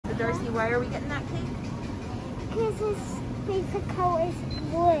Darcy, why are we getting that cake? Because his favorite color is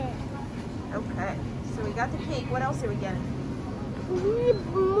blue. Okay, so we got the cake. What else are we getting? We need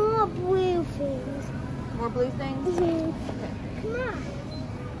more blue things. More blue things? Mm-hmm. Okay. Come on.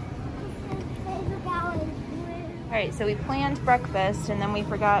 His favorite color is blue. All right, so we planned breakfast and then we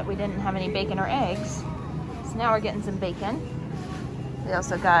forgot we didn't have any bacon or eggs. So now we're getting some bacon. We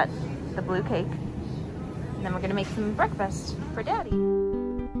also got the blue cake. And then we're gonna make some breakfast for Daddy.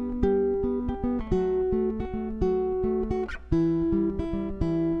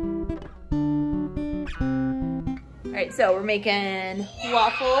 All right, so we're making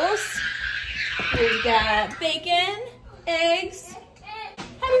waffles. We've got bacon, eggs. Happy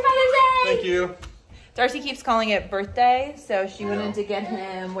Father's Day! Thank you. Darcy keeps calling it birthday, so she wanted to get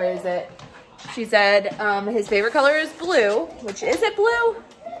him, where is it? She said his favorite color is blue, which, is it blue?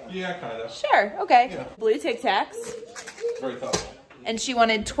 Yeah, kind of. Sure, okay. Yeah. Blue Tic Tacs. Very thoughtful. And she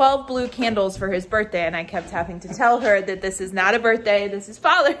wanted 12 blue candles for his birthday, and I kept having to tell her that this is not a birthday, this is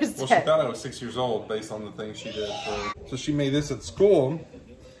Father's Day. Well, she thought I was 6 years old based on the things she did. So she made this at school.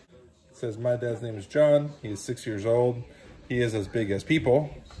 It says, my dad's name is John. He is 6 years old. He is as big as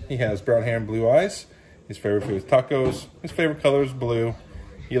people. He has brown hair and blue eyes. His favorite food is tacos. His favorite color is blue.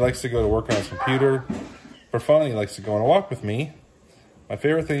 He likes to go to work on his computer. For fun, he likes to go on a walk with me. My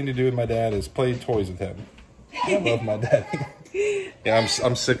favorite thing to do with my dad is play toys with him. I love my daddy. Yeah,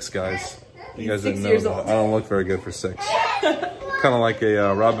 I'm 6, guys. You guys didn't know that. I don't look very good for 6. Kind of like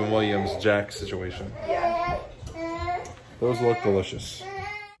a Robin Williams Jack situation. Yeah. Those look delicious.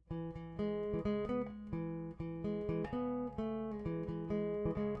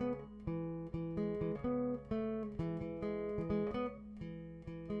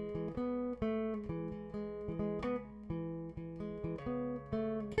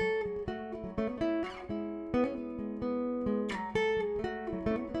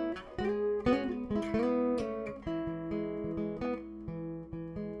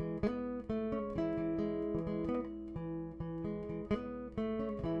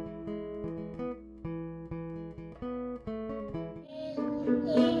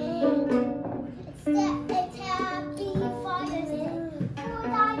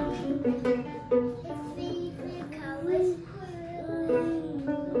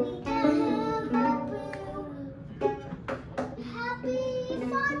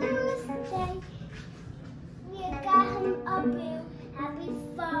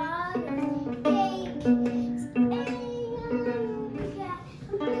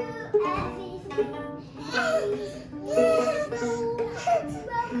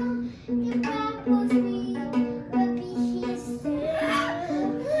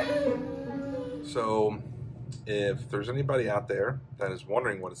 So, if there's anybody out there that is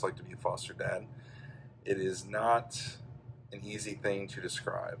wondering what it's like to be a foster dad, it is not an easy thing to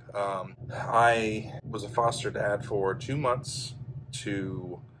describe. I was a foster dad for 2 months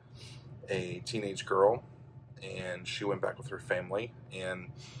to a teenage girl, and she went back with her family,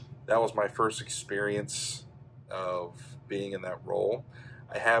 and that was my first experience of being in that role.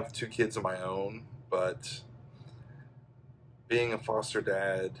 I have 2 kids of my own, but being a foster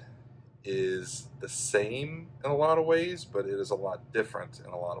dad is the same in a lot of ways, but it is a lot different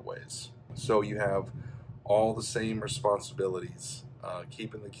in a lot of ways. So you have all the same responsibilities,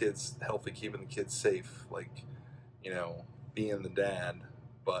 keeping the kids healthy, keeping the kids safe, like, you know, being the dad,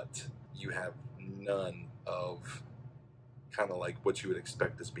 but you have none of kind of like what you would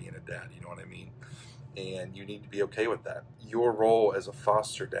expect as being a dad, you know what I mean? And you need to be okay with that. Your role as a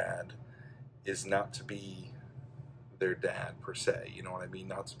foster dad is not to be their dad per se, you know what I mean?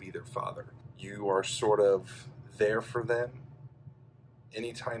 Not to be their father. You are sort of there for them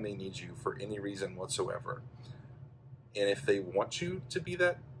anytime they need you for any reason whatsoever. And if they want you to be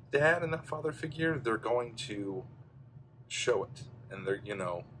that dad and that father figure, they're going to show it. And they're, you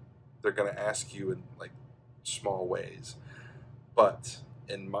know, they're going to ask you in like small ways. But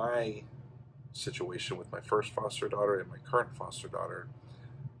in my situation with my first foster daughter and my current foster daughter,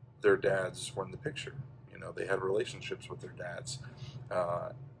 their dads were in the picture. You know, they had relationships with their dads.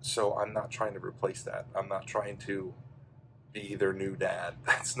 So I'm not trying to replace that. I'm not trying to be their new dad.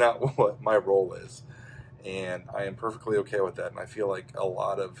 That's not what my role is. And I am perfectly okay with that. And I feel like a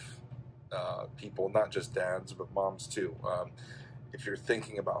lot of people, not just dads, but moms too, if you're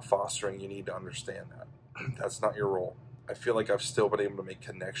thinking about fostering, you need to understand that. That's not your role. I feel like I've still been able to make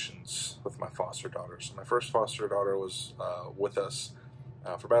connections with my foster daughters. My first foster daughter was with us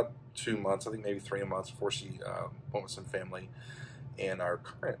for about 2 months, I think maybe 3 months before she went with some family. And our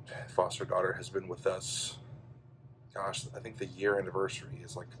current foster daughter has been with us, gosh, I think the year anniversary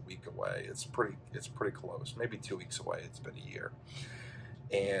is like a week away. It's pretty close, maybe 2 weeks away. It's been a year.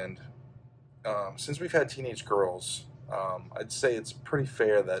 And since we've had teenage girls, I'd say it's pretty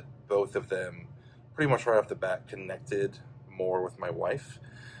fair that both of them pretty much right off the bat connected more with my wife.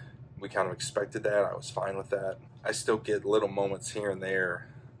 We kind of expected that. I was fine with that. I still get little moments here and there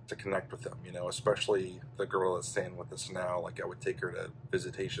to connect with them, you know, especially the girl that's staying with us now. Like, I would take her to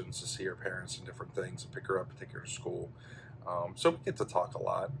visitations to see her parents and different things, and pick her up and take her to school. So we get to talk a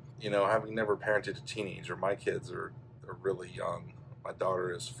lot. You know, having never parented a teenager, my kids are really young. My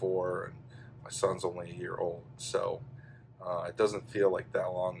daughter is 4 and my son's only a year old. So it doesn't feel like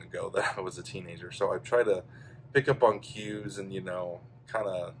that long ago that I was a teenager. So I try to pick up on cues and, you know, kind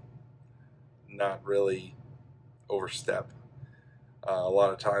of not really overstep. A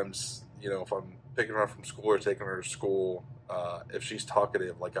lot of times, you know, if I'm picking her up from school or taking her to school, if she's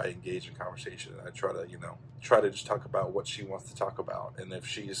talkative, like, I engage in conversation. I try to, you know, just talk about what she wants to talk about. And if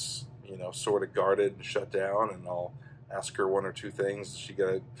she's, you know, sort of guarded and shut down, and I'll ask her 1 or 2 things, she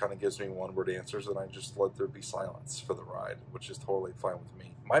kind of gives me one-word answers, and I just let there be silence for the ride, which is totally fine with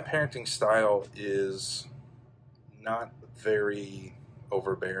me. My parenting style is not very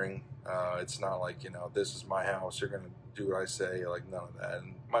overbearing. It's not like, you know, this is my house, you're going to do what I say, like, none of that.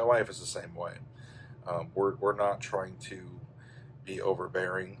 And my wife is the same way. We're not trying to be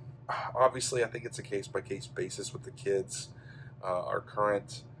overbearing. Obviously, I think it's a case-by-case basis with the kids. Our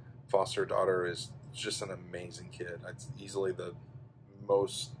current foster daughter is just an amazing kid. It's easily the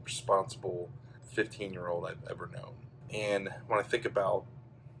most responsible 15-year-old I've ever known. And when I think about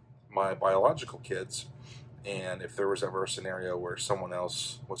my biological kids, and if there was ever a scenario where someone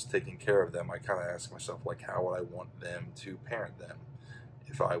else was taking care of them, I kind of ask myself, like, how would I want them to parent them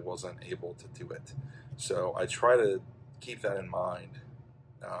if I wasn't able to do it? So I try to keep that in mind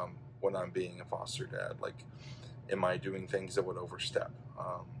when I'm being a foster dad. Like, am I doing things that would overstep?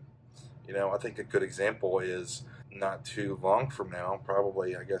 You know, I think a good example is not too long from now,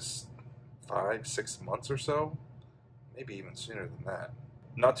 probably, I guess, 5-6 months or so, maybe even sooner than that.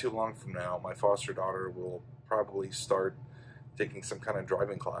 Not too long from now, my foster daughter will probably start taking some kind of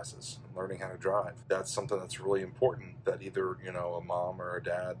driving classes and learning how to drive. That's something that's really important that either, you know, a mom or a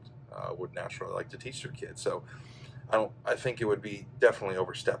dad would naturally like to teach their kids. So I think it would be definitely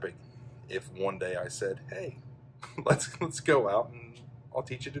overstepping if one day I said, hey, let's go out and I'll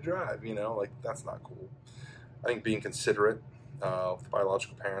teach you to drive, you know, like, that's not cool. I think being considerate of the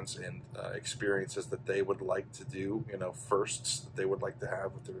biological parents and experiences that they would like to do, you know, firsts that they would like to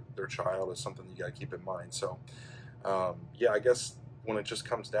have with their child is something you got to keep in mind. So, yeah, I guess when it just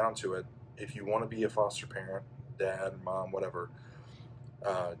comes down to it, if you want to be a foster parent, dad, mom, whatever,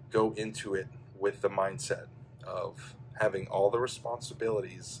 go into it with the mindset of having all the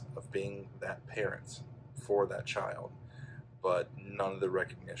responsibilities of being that parent for that child, but none of the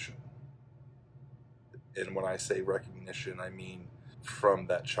recognition. And when I say recognition, I mean from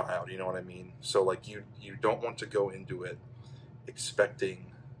that child, you know what I mean? So, like, you don't want to go into it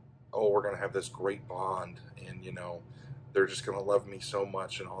expecting, oh, we're going to have this great bond and, you know, they're just going to love me so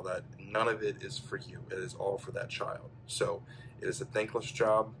much and all that. None of it is for you. It is all for that child. So it is a thankless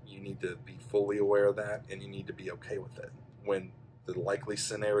job. You need to be fully aware of that, and you need to be okay with it. When the likely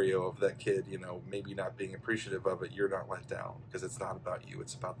scenario of that kid, you know, maybe not being appreciative of it, you're not let down, because it's not about you.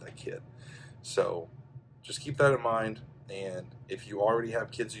 It's about that kid. So just keep that in mind. And if you already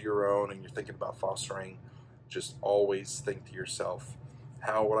have kids of your own and you're thinking about fostering, just always think to yourself,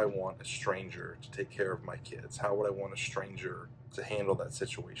 how would I want a stranger to take care of my kids? How would I want a stranger to handle that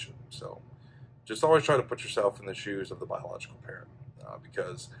situation? So just always try to put yourself in the shoes of the biological parent,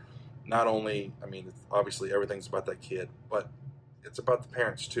 because not only, I mean, obviously everything's about that kid, but it's about the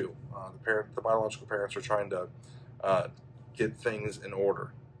parents too. The biological parents are trying to get things in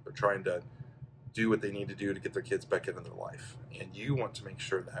order. They're trying to do what they need to do to get their kids back into their life. And you want to make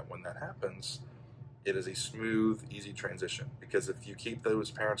sure that when that happens, it is a smooth, easy transition. Because if you keep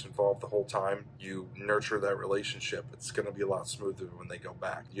those parents involved the whole time, you nurture that relationship, it's going to be a lot smoother when they go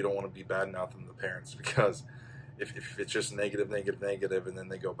back. You don't want to be bad-mouthing the parents, because if it's just negative, and then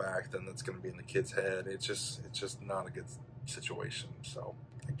they go back, then that's going to be in the kid's head. It's just not a good situation. So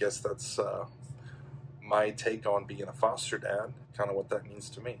I guess that's my take on being a foster dad, kind of what that means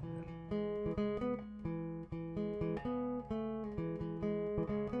to me.